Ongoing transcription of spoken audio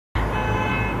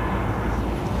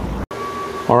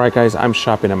All right, guys, I'm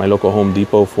shopping at my local Home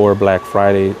Depot for Black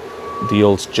Friday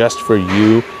deals just for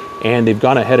you. And they've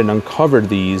gone ahead and uncovered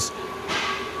these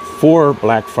for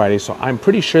Black Friday. So I'm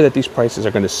pretty sure that these prices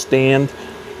are going to stand.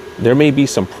 There may be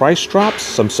some price drops,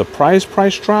 some surprise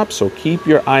price drops. So keep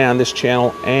your eye on this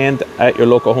channel and at your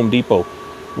local Home Depot.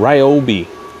 Ryobi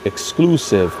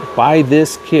exclusive. Buy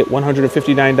this kit,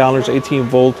 $159, 18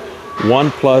 volt,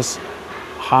 1+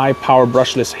 high power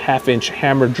brushless 1/2-inch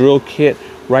hammer drill kit.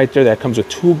 Right there, that comes with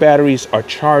 2 batteries, a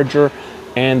charger,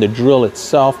 and the drill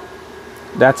itself.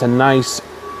 That's a nice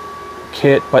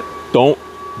kit, but don't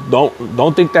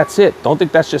think that's it. Don't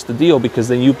think that's just the deal, because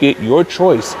then you get your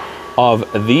choice of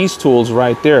these tools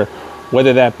right there,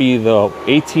 whether that be the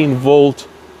 18 volt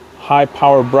high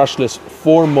power brushless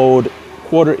 4-mode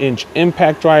 1/4-inch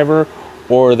impact driver,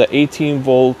 or the 18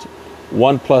 volt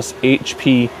 1+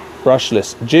 HP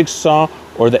brushless jigsaw,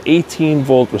 or the 18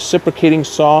 volt reciprocating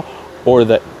saw, or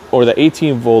the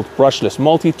 18 volt brushless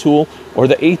multi-tool, or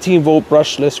the 18 volt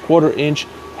brushless 1/4-inch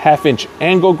 1/2-inch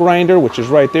angle grinder, which is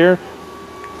right there,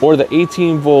 or the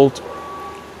 18 volt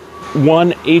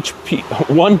 1+ HP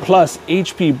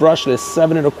brushless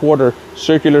 7 1/4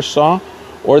 circular saw,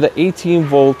 or the 18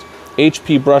 volt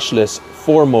HP brushless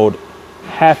 4-mode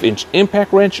 1/2-inch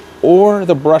impact wrench, or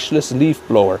the brushless leaf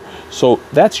blower. So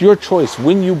that's your choice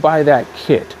when you buy that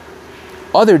kit.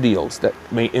 Other deals that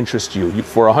may interest you.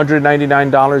 For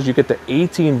 $199, you get the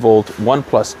 18 volt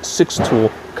 1+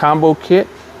 6-tool combo kit,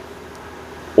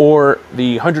 or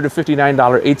the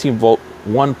 $159 18 volt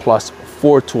 1+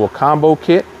 4-tool combo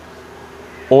kit,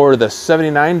 or the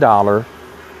 $79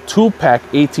 2-pack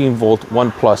 18 volt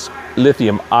 1+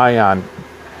 lithium ion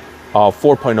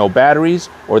 4.0 batteries,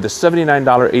 or the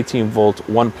 $79 18 volt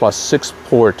 1+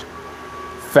 6-port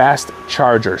fast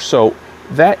charger. So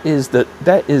that is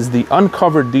the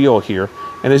uncovered deal here.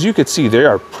 And as you can see, they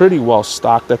are pretty well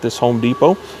stocked at this Home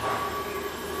Depot.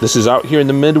 This is out here in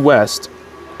the Midwest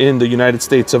in the United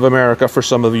States of America, for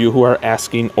some of you who are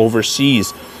asking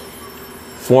overseas.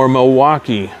 For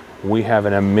Milwaukee, we have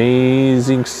an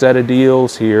amazing set of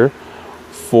deals here.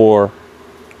 For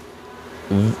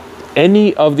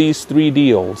any of these 3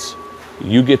 deals,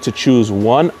 you get to choose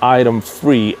 1 item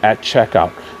free at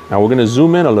checkout. Now we're going to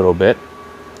zoom in a little bit.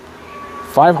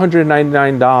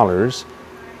 $599,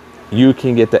 you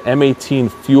can get the M18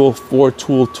 Fuel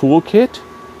 4-tool toolkit.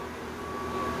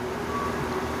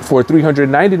 For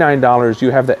 $399,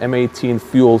 you have the M18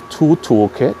 Fuel 2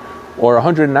 toolkit. Or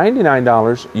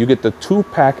 $199, you get the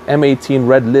 2-pack M18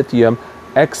 Red Lithium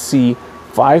XC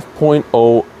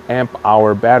 5.0 amp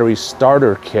hour battery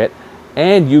starter kit.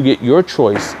 And you get your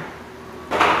choice: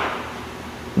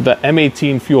 the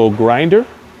M18 Fuel grinder,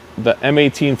 the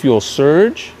M18 Fuel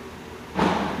Surge,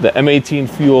 the M18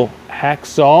 Fuel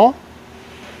hacksaw,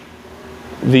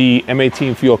 the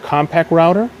M18 Fuel compact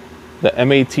router, the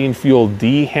M18 Fuel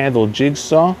D-handle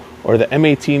jigsaw, or the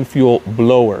M18 Fuel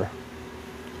blower.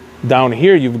 Down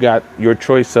here, you've got your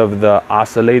choice of the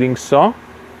oscillating saw,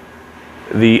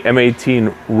 the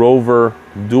M18 Rover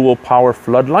dual power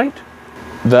floodlight,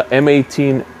 the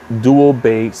M18 dual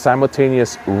bay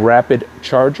simultaneous rapid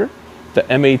charger, the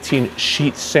M18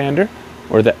 sheet sander,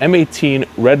 or the M18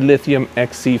 Red Lithium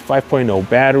XC 5.0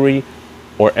 battery,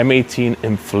 or M18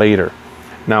 inflator.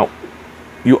 Now,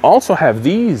 you also have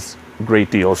these great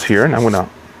deals here, and I'm going to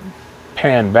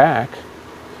pan back.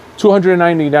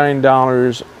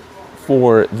 $299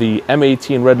 for the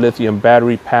M18 Red Lithium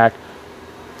battery pack.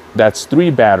 That's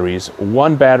 3 batteries.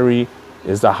 1 battery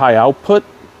is the high output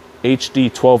HD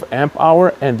 12 amp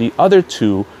hour, and the other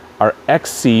 2 are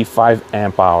XC 5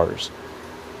 amp hours.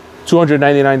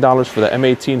 $299 for the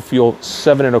M18 Fuel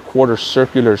 7 1/4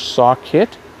 circular saw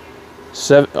kit.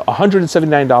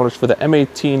 $179 for the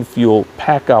M18 Fuel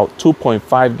Pack Out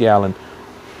 2.5 gallon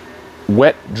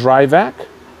wet dry vac.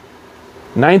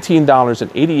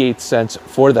 $19.88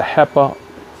 for the HEPA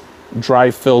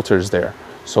dry filters there.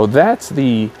 So that's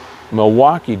the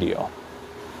Milwaukee deal.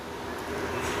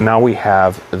 Now we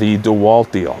have the DeWalt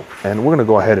deal, and we're going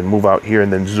to go ahead and move out here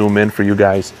and then zoom in for you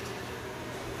guys.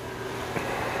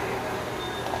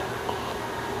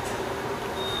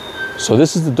 So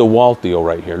this is the DeWalt deal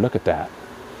right here. Look at that.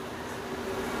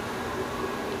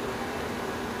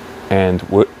 And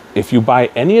if you buy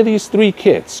any of these 3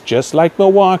 kits, just like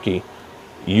Milwaukee,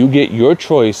 you get your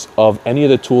choice of any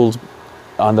of the tools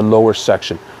on the lower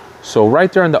section. So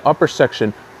right there in the upper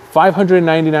section,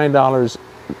 $599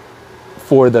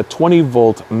 for the 20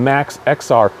 volt Max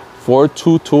XR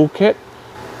 4-tool toolkit.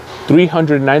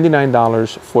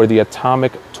 $399 for the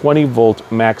Atomic 20 volt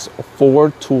Max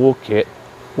 4-tool kit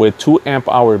with 2 amp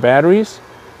hour batteries.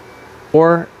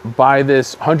 Or buy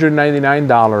this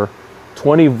 $199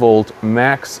 20-volt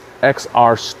Max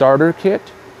XR starter kit.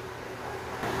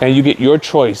 And you get your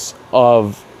choice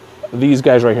of these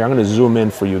guys right here. I'm going to zoom in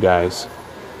for you guys.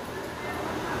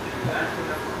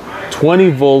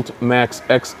 20-volt Max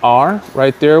XR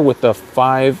right there with the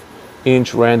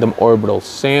 5-inch random orbital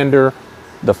sander,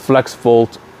 the Flex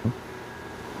Volt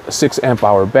 6 amp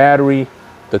hour battery,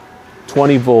 the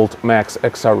 20-volt Max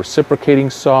XR reciprocating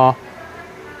saw,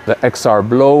 the XR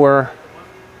blower,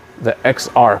 the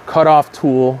XR cutoff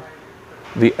tool,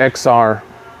 the XR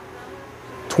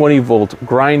 20-volt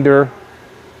grinder,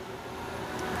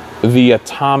 the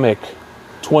Atomic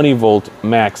 20-volt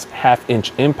Max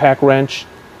half-inch impact wrench,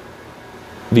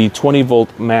 the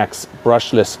 20-volt Max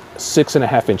brushless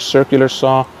 6.5-inch circular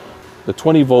saw, the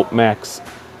 20-volt Max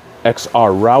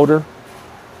XR router,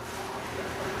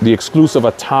 the exclusive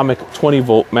Atomic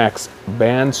 20-volt Max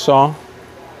band saw,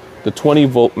 the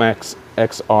 20-volt Max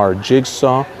XR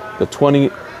jigsaw, the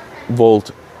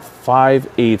 20-volt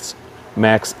 5/8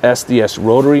 Max SDS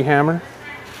rotary hammer.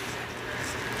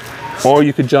 Or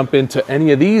you could jump into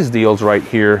any of these deals right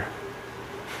here.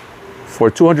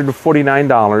 For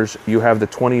 $249, you have the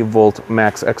 20-volt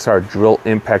Max XR drill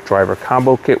impact driver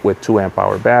combo kit with 2 amp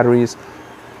hour batteries.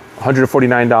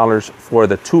 $149 for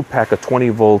the 2-pack of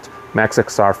 20-volt Max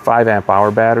XR 5 amp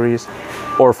hour batteries.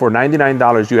 Or for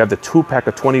 $99, you have the 2-pack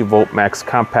of 20-volt Max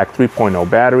Compact 3.0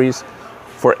 batteries.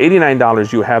 For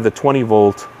 $89, you have the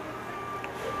 20-volt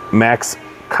Max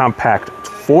Compact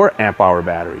 4 amp hour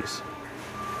batteries.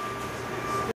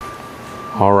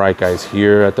 All right, guys,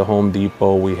 here at the Home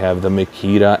Depot, we have the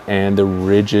Makita and the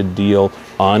Rigid deal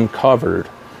uncovered.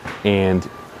 And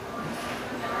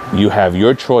you have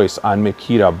your choice on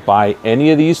Makita. Buy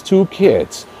any of these two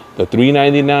kits, the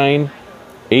 $399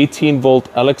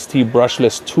 18-volt LXT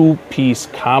brushless 2-piece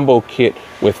combo kit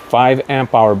with 5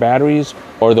 amp hour batteries,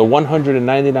 or the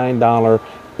 $199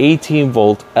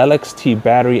 18-volt LXT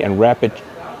battery and rapid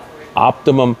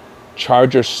optimum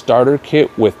charger starter kit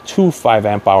with 2 5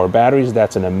 amp hour batteries.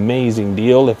 That's an amazing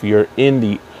deal if you're in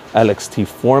the LXT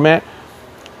format.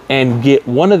 And get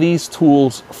one of these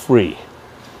tools free.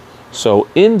 So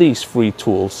in these free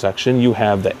tools section, you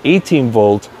have the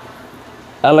 18-volt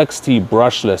LXT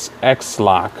brushless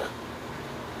X-Lock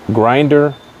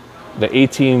grinder, the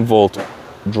 18-volt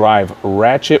drive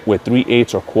ratchet with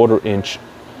 3/8 or 1/4 inch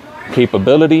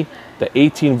capability, the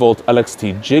 18-volt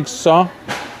LXT jigsaw,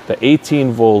 the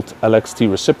 18-volt LXT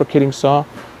reciprocating saw,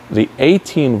 the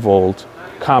 18-volt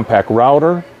compact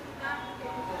router,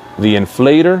 the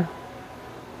inflator,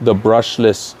 the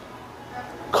brushless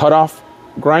cutoff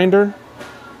grinder,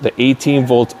 the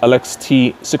 18-volt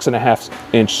LXT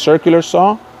 6.5-inch circular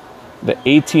saw, the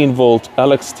 18-volt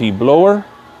LXT blower,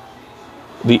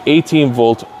 the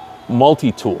 18-volt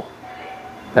multi-tool.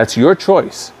 That's your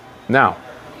choice. Now,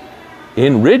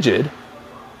 in Rigid,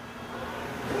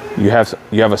 you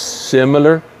have a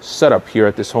similar setup here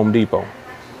at this Home Depot.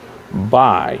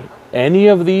 Buy any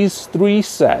of these 3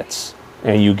 sets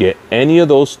and you get any of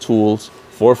those tools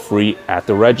for free at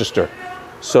the register.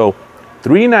 So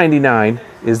 $399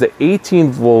 is the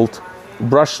 18-volt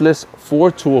brushless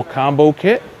 4-tool combo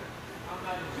kit.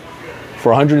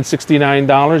 For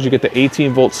 $169, you get the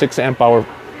 18-volt 6 amp hour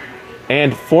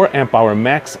and 4 amp hour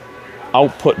max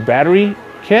output battery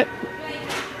kit.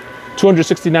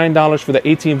 $269 for the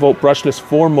 18-volt brushless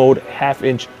 4-mode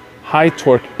half-inch high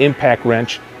torque impact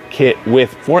wrench kit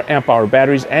with 4 amp hour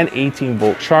batteries and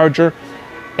 18-volt charger.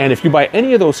 And if you buy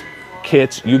any of those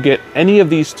kits, you get any of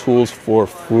these tools for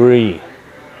free.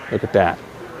 Look at that.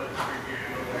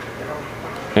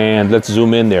 And let's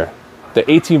zoom in there. The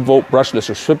 18-volt brushless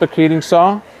reciprocating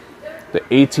saw, the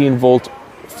 18-volt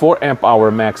 4 amp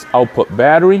hour max output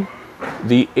battery,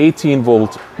 the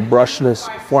 18-volt brushless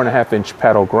 4.5-inch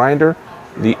paddle grinder,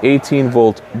 the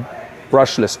 18-volt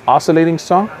brushless oscillating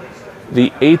saw, the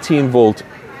 18-volt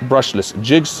brushless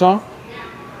jigsaw,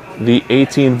 the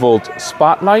 18-volt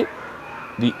spotlight,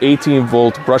 the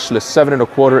 18-volt brushless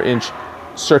 7.25-inch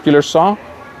circular saw,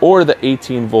 or the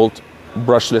 18-volt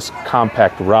brushless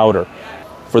compact router.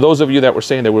 For those of you that were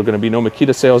saying there were going to be no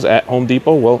Makita sales at Home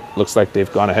Depot, well, looks like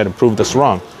they've gone ahead and proved us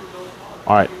wrong.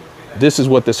 All right, this is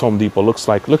what this Home Depot looks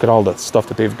like. Look at all the stuff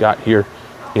that they've got here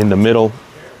in the middle,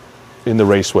 in the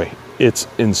raceway. It's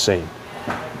insane.